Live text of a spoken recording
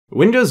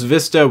Windows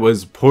Vista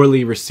was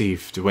poorly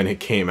received when it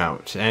came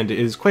out, and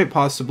is quite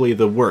possibly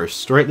the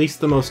worst, or at least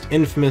the most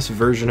infamous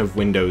version of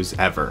Windows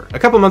ever. A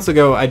couple months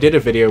ago, I did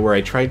a video where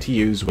I tried to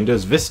use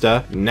Windows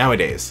Vista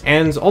nowadays,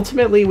 and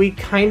ultimately we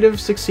kind of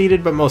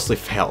succeeded but mostly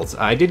failed.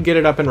 I did get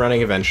it up and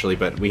running eventually,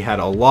 but we had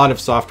a lot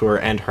of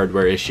software and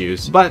hardware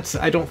issues, but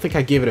I don't think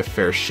I gave it a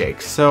fair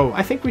shake, so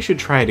I think we should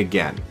try it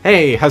again.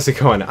 Hey, how's it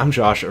going? I'm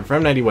Josh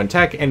from 91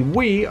 Tech, and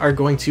we are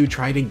going to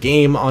try to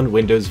game on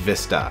Windows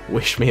Vista.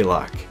 Wish me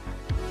luck.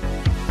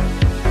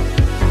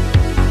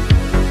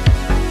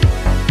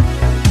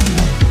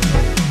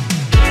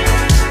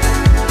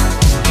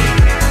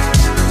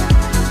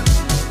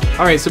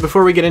 Alright, so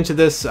before we get into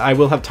this, I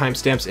will have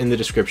timestamps in the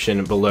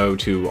description below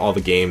to all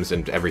the games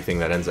and everything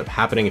that ends up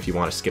happening if you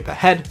want to skip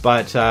ahead,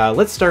 but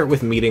let's start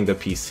with meeting the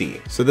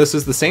PC. So this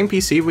is the same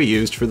PC we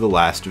used for the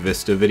last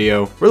Vista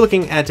video. We're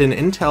looking at an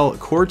Intel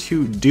Core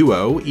 2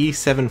 Duo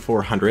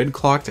E7400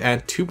 clocked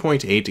at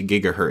 2.8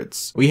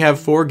 GHz. We have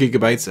 4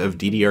 GB of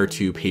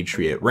DDR2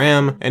 Patriot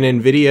RAM, an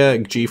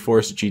NVIDIA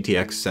GeForce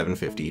GTX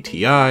 750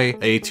 Ti,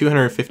 a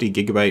 250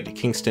 GB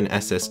Kingston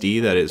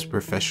SSD that is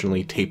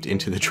professionally taped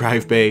into the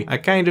drive bay, a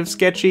kind of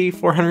sketchy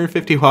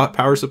 450 watt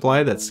power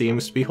supply that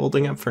seems to be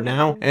holding up for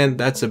now, and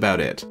that's about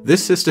it.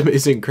 This system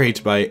isn't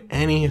great by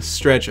any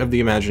stretch of the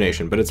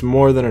imagination, but it's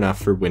more than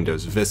enough for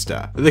Windows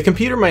Vista. The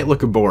computer might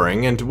look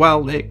boring, and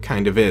well, it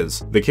kind of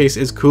is. The case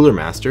is Cooler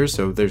Master,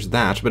 so there's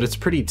that, but it's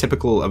pretty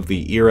typical of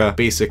the era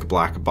basic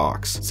black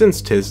box.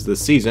 Since 'tis the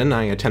season,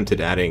 I attempted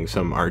adding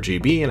some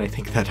RGB, and I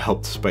think that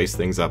helped spice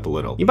things up a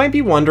little. You might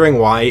be wondering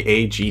why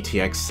a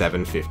GTX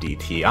 750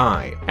 Ti,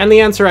 and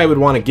the answer I would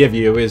want to give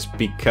you is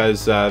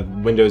because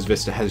Windows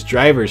Vista has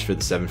drivers for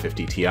the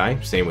 750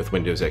 Ti, same with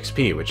Windows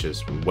XP, which is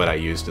what I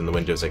used in the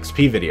Windows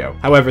XP video.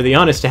 However, the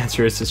honest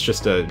answer is it's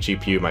just a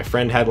GPU my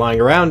friend had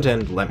lying around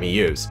and let me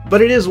use.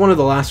 But it is one of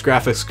the last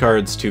graphics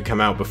cards to come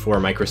out before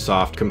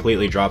Microsoft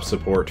completely dropped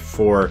support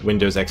for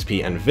Windows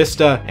XP and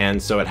Vista,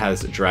 and so it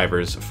has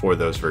drivers for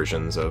those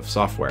versions of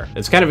software.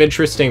 It's kind of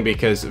interesting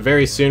because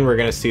very soon we're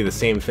going to see the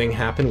same thing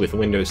happen with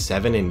Windows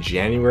 7 in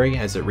January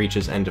as it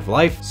reaches end of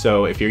life,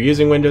 so if you're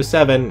using Windows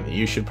 7,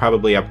 you should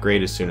probably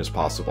upgrade as soon as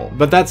possible.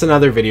 But that's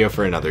another video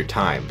for another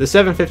time. The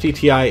 750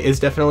 Ti is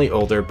definitely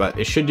older, but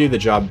it should do the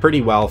job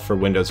pretty well for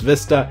Windows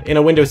Vista. In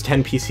a Windows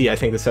 10 PC, I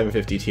think the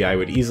 750 Ti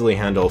would easily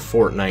handle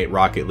Fortnite,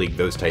 Rocket League,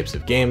 those types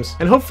of games,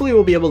 and hopefully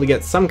we'll be able to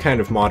get some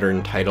kind of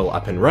modern title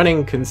up and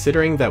running,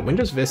 considering that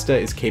Windows Vista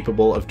is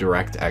capable of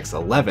DirectX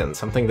 11,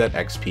 something that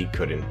XP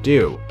couldn't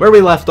do. Where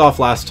we left off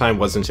last time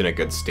wasn't in a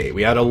good state.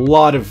 We had a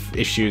lot of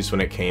issues when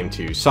it came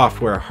to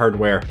software,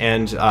 hardware,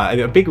 and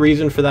a big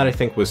reason for that I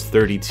think was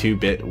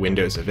 32-bit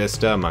Windows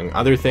Vista, among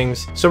other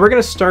things. So we're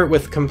going to start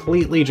with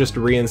completely just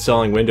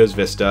reinstalling Windows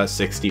Vista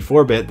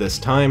 64-bit this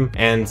time,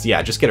 and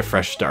yeah, just get a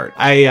fresh start.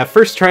 I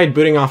first tried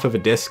booting off of a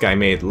disk I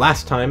made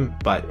last time,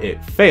 but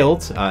it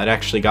failed. It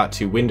actually got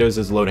to Windows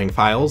as loading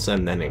files,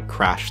 and then it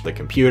crashed the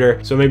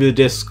computer. So maybe the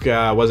disk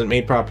wasn't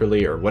made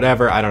properly or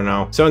whatever, I don't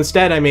know. So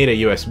instead I made a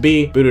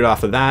USB, booted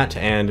off of that,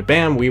 and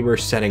bam, we were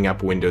setting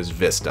up Windows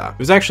Vista. It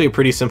was actually a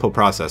pretty simple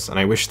process, and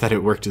I wish that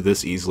it worked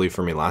this easily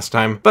for me last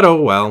time, but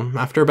oh well.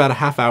 After about a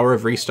half hour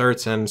of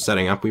restarts and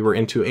setting up, we were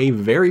into a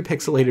very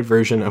pixelated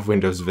version of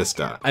Windows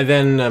Vista. I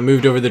then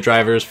moved over the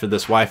drivers for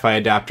this Wi-Fi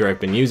adapter I've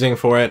been using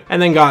for it,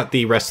 and then got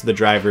the rest of the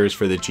drivers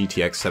for the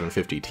GTX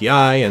 750 Ti,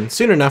 and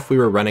soon enough we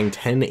were running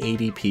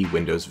 1080p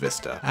Windows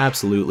Vista.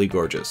 Absolutely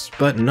gorgeous.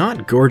 But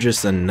not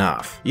gorgeous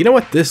enough. You know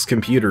what this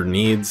computer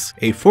needs?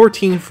 A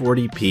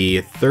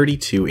 1440p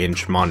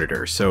 32-inch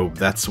monitor, so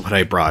that's what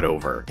I brought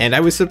over. And I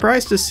was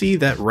surprised to see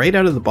that right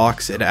out of the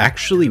box it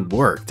actually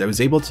worked. I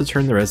was able to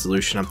turn the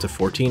resolution up to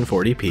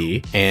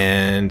 1440p,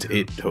 and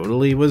it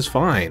totally was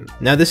fine.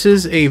 Now this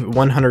is a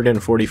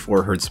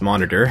 144 Hz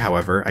monitor,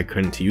 however, I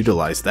couldn't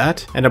utilize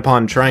that, and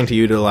upon trying to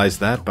utilize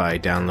that by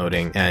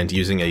downloading and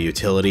using a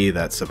utility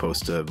that's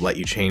supposed to let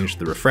you change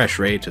the refresh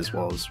rate as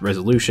well as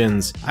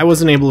resolutions, I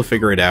wasn't able to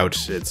figure it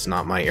out. It's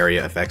not my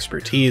area of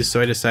expertise,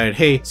 so I decided,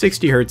 hey,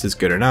 60 Hz is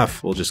good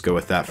enough, we'll just go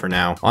with that for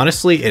now.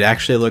 Honestly, it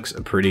actually looks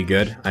pretty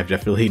good. I've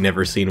definitely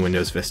never seen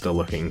Windows Vista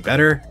looking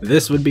better.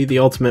 This would be the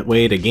ultimate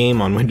way to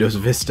game on Windows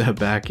Vista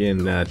back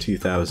in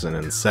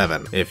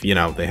 2007, if, you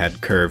know, they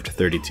had curved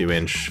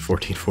 32-inch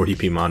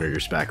 1440p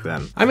monitors back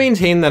then. I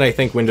maintain that I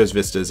think Windows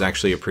Vista is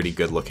actually a pretty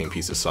good looking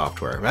piece of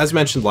software. As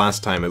mentioned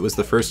last time, it was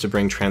the first to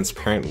bring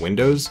transparent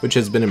windows, which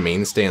has been a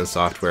mainstay in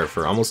software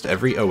for almost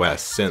every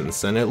OS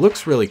since, and it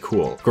looks really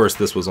cool. Of course,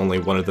 this was only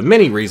one of the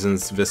many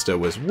reasons Vista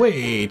was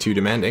way too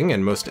demanding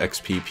and most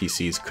XP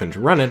PCs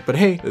couldn't run it, but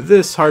hey,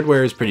 this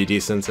hardware is pretty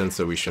decent and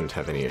so we shouldn't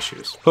have any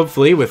issues.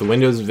 Hopefully, with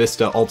Windows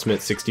Vista Ultimate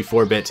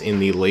 64-bit in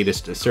the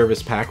latest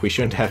service pack, we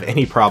shouldn't have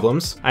any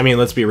problems. I mean,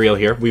 let's be real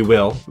here, we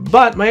will. tutorial,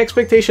 but my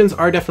expectations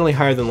are definitely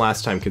higher than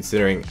last time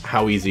considering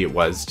how easy it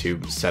was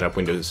to set up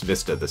Windows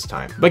Vista this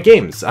time. But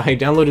games, I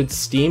downloaded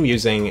Steam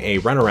using a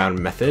runaround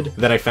method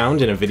that I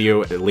found in a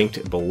video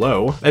linked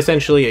below.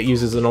 Essentially, it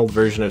uses an old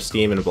version of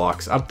Steam and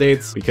blocks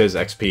updates because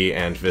XP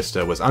and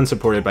Vista was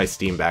unsupported by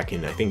Steam back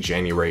in, I think,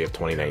 January of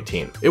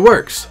 2019. It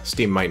works.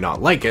 Steam might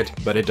not like it,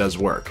 but it does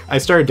work. I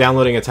started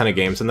downloading a ton of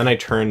games and then I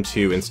turned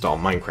to install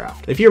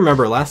Minecraft. If you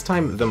remember last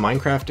time, the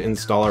Minecraft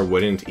installer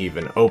wouldn't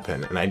even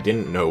open and I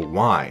didn't know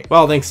why.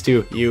 Well, thanks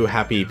to you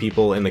happy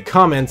people in the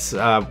comments,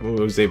 I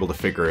was able to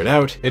figure it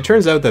out. It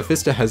turns out that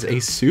Vista has a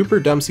super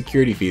dumb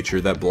security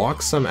feature that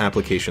blocks some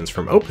applications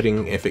from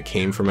opening if it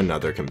came from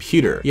another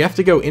computer. You have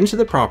to go into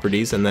the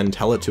properties and then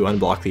tell it to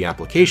unblock the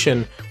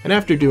application, and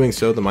after doing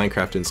so, the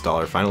Minecraft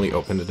installer finally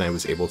opened and I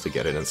was able to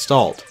get it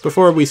installed.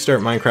 Before we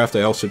start Minecraft,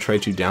 I also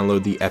tried to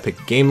download the Epic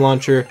game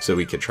launcher so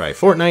we could try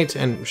Fortnite,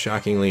 and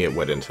shockingly it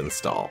wouldn't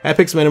install.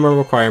 Epic's minimum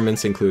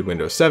requirements include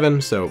Windows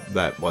 7, so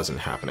that wasn't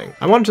happening.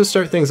 I wanted to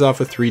start things off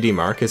with 3D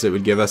Mark as it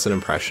would give us an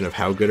impression of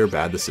how good or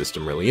bad the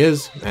system really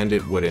is, and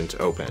it wouldn't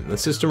open. The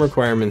system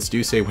requirements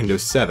do say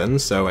Windows 7,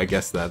 so I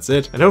guess that's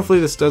it, and hopefully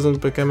this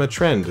doesn't become a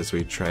trend as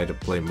we try to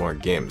play more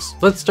games.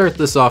 Let's start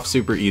this off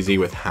super easy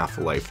with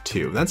Half-Life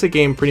 2. That's a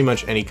game pretty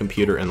much any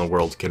computer in the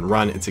world can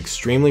run. It's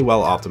extremely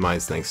well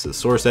optimized thanks to the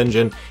Source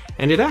engine,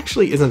 and it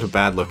actually isn't a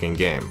bad looking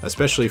game,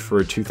 especially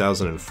for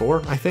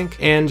 2004, I think.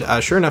 And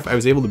sure enough, I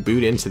was able to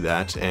boot into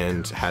that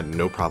and had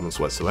no problems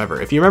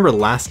whatsoever. If you remember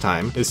last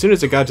time, as soon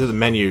as it got to the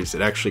menus,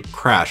 it actually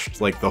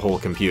crashed like the whole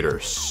computer.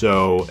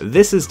 So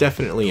this is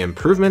definitely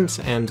improvement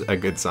and a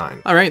good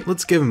sign. All right,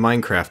 let's give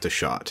Minecraft a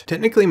shot.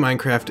 Technically,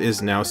 Minecraft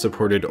is now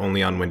supported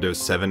only on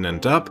Windows 7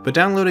 and up, but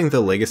downloading the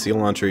legacy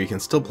launcher, you can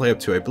still play up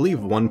to, I believe,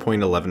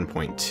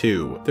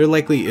 1.11.2. There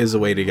likely is a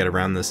way to get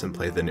around this and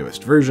play the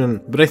newest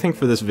version, but I think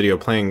for this video,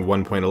 playing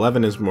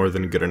 1.11 is more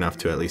than good enough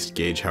to at least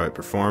gauge how it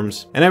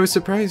performs. And I was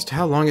surprised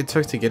how long it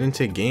took to get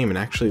into a game and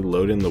actually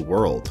load in the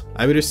world.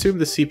 I would assume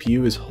the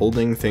CPU is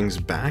holding things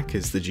back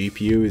as the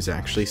GPU is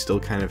actually still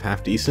kind of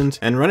half decent,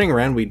 and running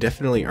around we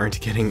definitely aren't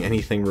getting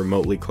anything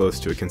remotely close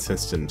to a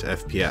consistent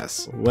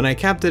FPS. When I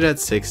capped it at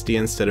 60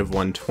 instead of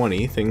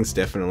 120, things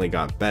definitely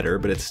got better,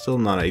 but it's still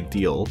not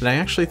ideal, and I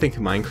actually think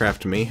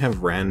Minecraft may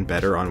have ran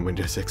better on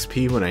Windows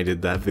XP when I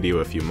did that video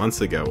a few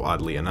months ago,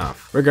 oddly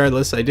enough.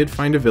 Regardless, I did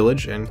find a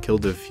village and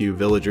killed a few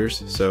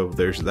villagers, so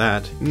there's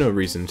that. No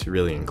reason to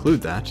really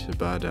include that,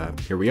 but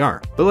here we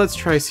are. But let's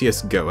try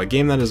CSGO, a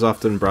game that is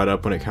often brought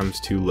up when it comes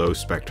to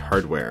low-spec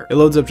hardware. It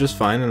loads up just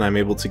fine and I'm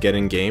able to get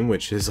in game,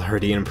 which is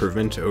already an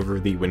improvement over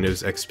the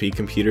Windows XP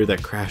computer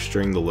that crashed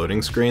during the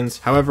loading screens.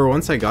 However,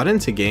 once I got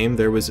into game,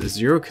 there was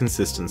zero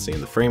consistency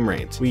in the frame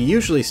rate. We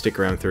usually stick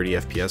around 30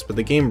 FPS, but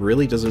the game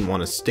really doesn't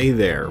want to stay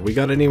there. We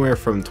got anywhere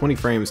from 20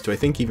 frames to I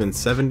think even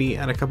 70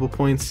 at a couple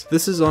points.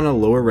 This is on a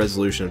lower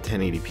resolution of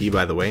 1080p,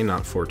 by the way,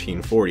 not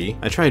 1440.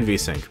 I tried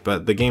VSync,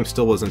 but the game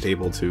still wasn't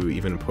able to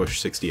even push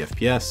 60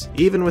 FPS,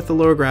 even with the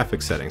lower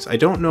graphics settings. I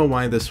don't know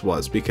why this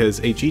was, because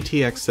a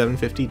GTX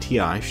 750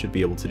 Ti should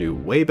be able to do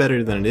way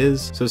better than it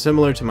is, so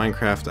similar to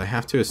Minecraft, I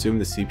have to assume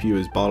the CPU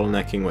is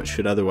bottlenecking what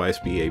should otherwise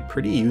be a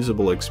pretty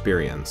usable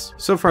experience.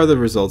 So far the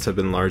results have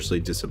been largely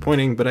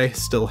disappointing, but I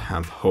still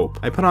have hope.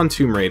 I put on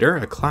Tomb Raider,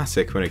 a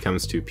classic when it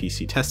comes to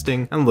PC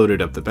testing, and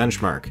loaded up the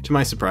benchmark. To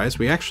my surprise,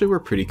 we actually were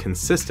pretty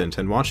consistent,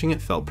 and watching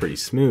it felt pretty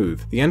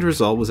smooth. The end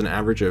result was an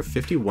average of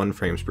 51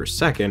 frames per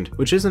second,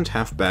 which isn't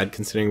half bad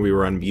considering we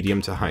were on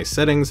medium to high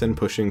settings and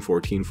pushing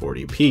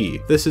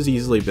 1440p. This has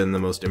easily been the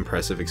most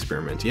impressive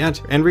experiment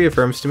yet, and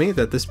reaffirms to me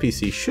that this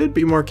PC should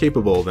be more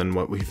capable than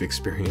what we've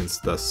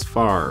experienced thus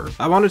far.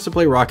 I wanted to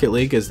play Rocket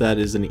League as that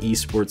is an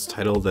esports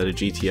title that a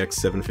GTX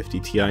 750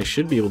 Ti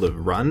should be able to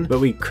run, but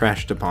we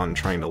crashed upon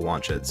trying to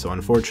launch it, so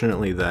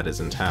unfortunately that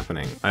isn't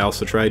happening. I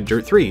also tried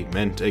Dirt 3,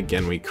 and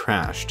again we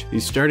crashed. You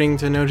starting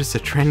to notice a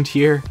trend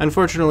here?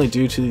 Unfortunately,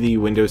 due to the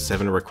Windows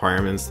 7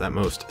 requirements that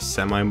most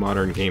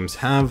semi-modern games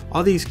have,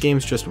 all these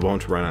games just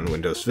won't run on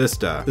Windows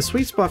Vista. The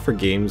sweet spot for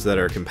games that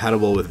are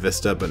compatible with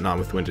Vista but not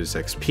with Windows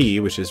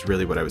XP, which is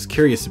really what I was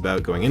curious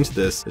about going into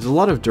this, is a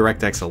lot of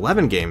DirectX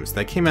 11 games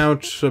that came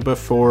out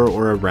before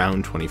or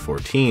around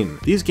 2014.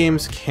 These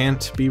games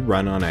can't be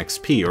run on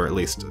XP, or at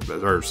least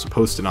are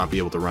supposed to not be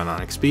able to run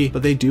on XP,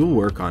 but they do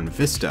work on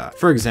Vista.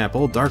 For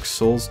example, Dark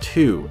Souls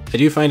 2. I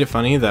do find it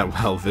funny that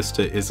while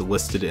Vista is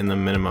listed in the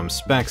minimum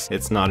specs,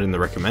 it's not in the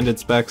recommended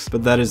specs,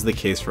 but that is the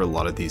case for a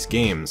lot of these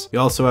games. You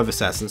also have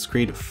Assassin's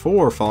Creed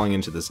 4 falling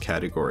into this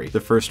category, the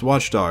first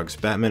Watch Dogs,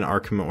 Batman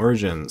Arkham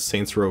Origins,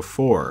 Saints Row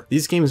 4.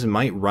 These games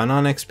might run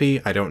on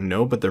XP, I don't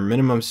know, but their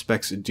minimum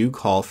specs do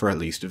call for at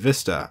least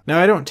Vista. Now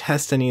I don't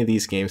test any of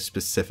these games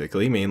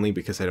specifically, mainly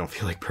because I don't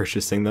feel like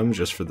purchasing them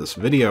just for this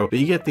video, but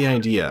you get the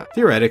idea.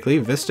 Theoretically,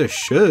 Vista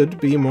should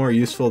be more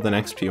useful than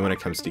XP when it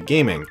comes to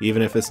gaming,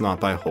 even if it's not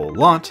by a whole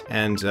lot,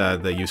 and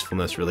the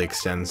usefulness really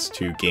extends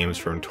to games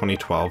from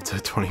 2012 to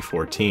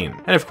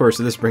 2014. And of course,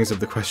 this brings up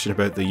the question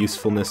about the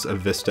usefulness of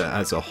Vista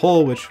as a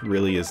whole, which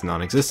really is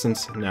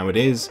non-existent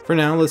nowadays. For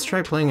now, let's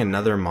try playing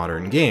another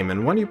modern game,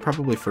 and one you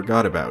probably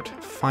forgot about,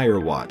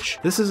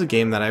 Firewatch. This is a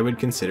game that I would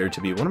consider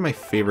to be one of my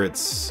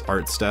favorites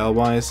art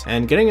style-wise,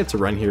 and getting it to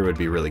run here would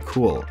be really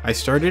cool. I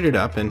started it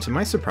up, and to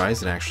my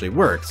surprise, it actually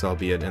worked,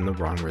 albeit in the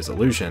wrong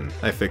resolution.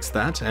 I fixed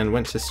that and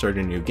went to start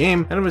a new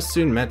game, and was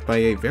soon met by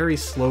a very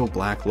slow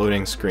black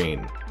loading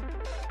screen.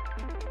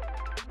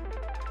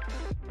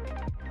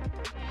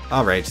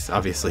 Alright,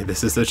 obviously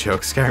this is a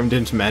joke. Skyrim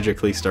didn't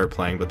magically start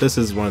playing, but this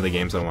is one of the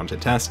games I want to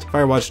test.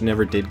 Firewatch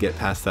never did get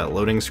past that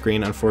loading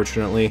screen,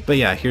 unfortunately. But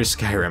yeah, here's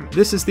Skyrim.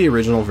 This is the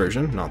original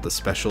version, not the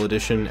special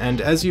edition,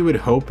 and as you would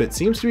hope, it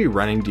seems to be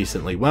running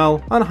decently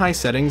well, on high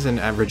settings and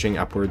averaging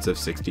upwards of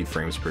 60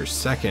 frames per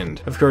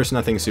second. Of course,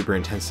 nothing super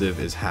intensive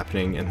is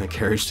happening in the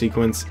carriage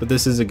sequence, but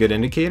this is a good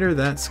indicator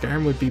that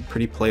Skyrim would be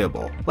pretty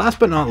playable. Last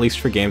but not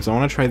least for games, I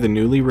want to try the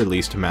newly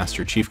released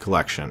Master Chief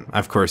Collection.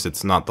 Of course,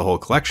 it's not the whole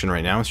collection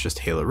right now, it's just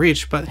Halo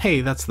Reach, but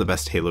hey, that's the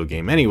best Halo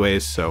game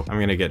anyways, so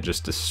I'm gonna get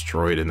just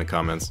destroyed in the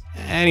comments.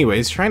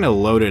 Anyways, trying to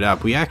load it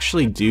up, we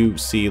actually do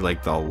see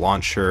like the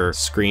launcher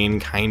screen,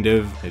 kind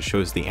of. It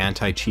shows the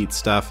anti-cheat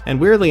stuff, and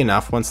weirdly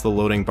enough, once the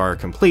loading bar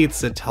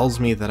completes, it tells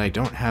me that I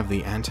don't have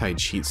the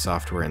anti-cheat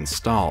software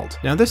installed.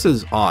 Now this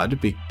is odd,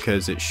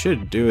 because it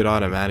should do it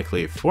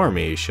automatically for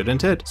me,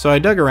 shouldn't it? So I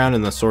dug around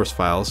in the source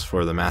files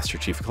for the Master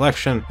Chief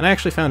Collection, and I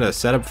actually found a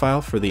setup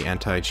file for the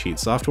anti-cheat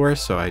software,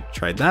 so I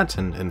tried that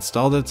and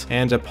installed it,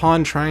 and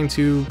upon trying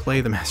to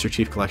play the Master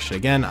Chief Collection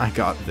again, I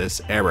got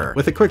this error.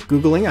 With a quick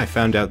Googling, I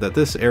found out that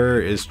this error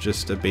is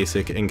just a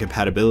basic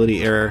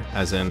incompatibility error,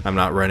 as in I'm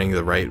not running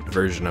the right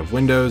version of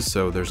Windows,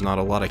 so there's not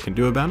a lot I can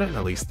do about it,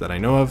 at least that I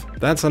know of.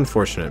 That's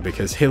unfortunate,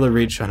 because Halo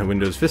Reach on a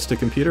Windows Vista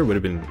computer would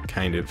have been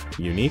kind of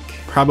unique.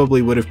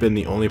 Probably would have been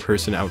the only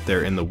person out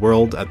there in the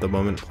world at the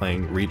moment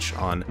playing Reach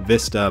on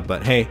Vista,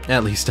 but hey,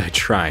 at least I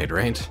tried,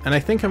 right? And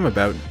I think I'm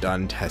about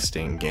done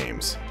testing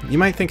games. You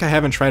might think I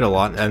haven't tried a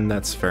lot, and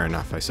that's fair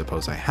enough, I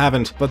suppose I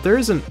haven't, but there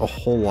isn't a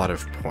whole lot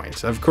of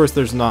point. Of course,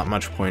 there's not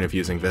much point of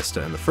using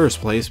Vista in the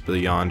first place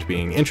beyond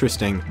being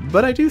interesting,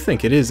 but I do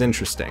think it is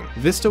interesting.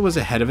 Vista was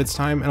ahead of its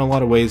time in a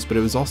lot of ways, but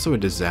it was also a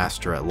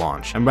disaster at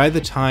launch. And by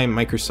the time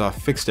Microsoft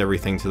fixed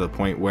everything to the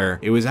point where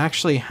it was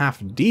actually half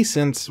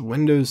decent,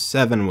 Windows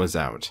 7 was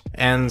out.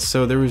 And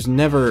so there was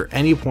never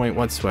any point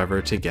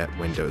whatsoever to get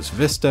Windows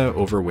Vista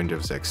over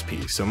Windows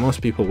XP. So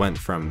most people went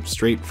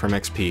straight from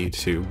XP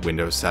to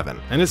Windows 7.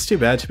 And it's too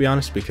bad, to be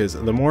honest, because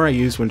the more I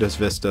use Windows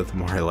Vista, the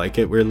more I like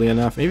it, weirdly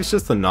enough. Maybe it's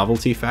just the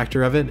novelty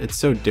factor of it. It's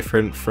so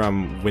different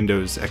from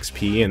Windows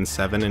XP and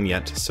 7 and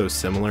yet so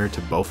similar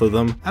to both of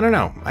them. I don't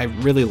know, I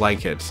really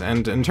like it.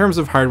 And in terms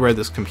of hardware,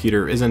 this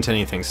computer isn't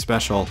anything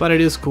special, but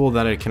it is cool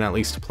that it can at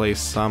least play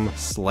some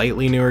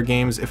slightly newer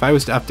games. If I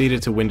was to update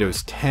it to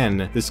Windows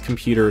 10, this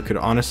computer could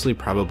honestly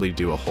probably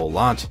do a whole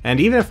lot. And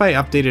even if I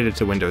updated it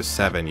to Windows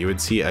 7, you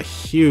would see a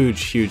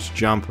huge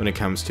jump when it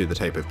comes to the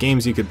type of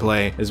games you could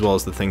play, as well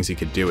as the things you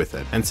could do with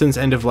it. And since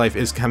End of Life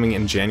is coming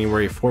in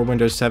January for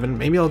Windows 7,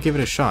 maybe I'll give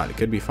it a shot. It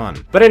could be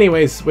fun. But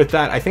anyways, with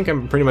that, I think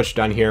I'm pretty much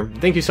done here.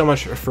 Thank you so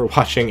much for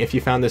watching. If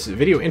you found this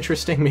video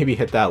interesting, maybe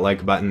hit that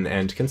like button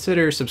and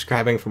consider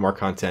subscribing for more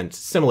content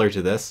similar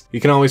to this. You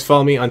can always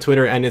follow me on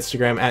Twitter and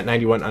Instagram at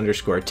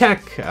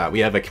 91_tech. We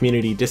have a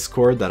community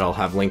Discord that I'll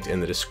have linked in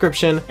the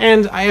description,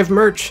 and I have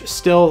merch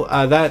still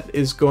that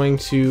is going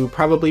to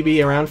probably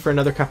be around for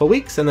another couple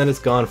weeks, and then it's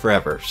gone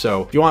forever.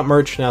 So if you want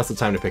merch, now's the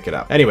time to pick it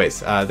up.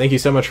 Anyways, thank you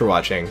so much for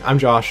watching. I'm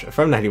Josh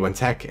from 91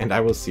 Tech, and I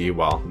will see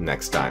you all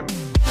next time.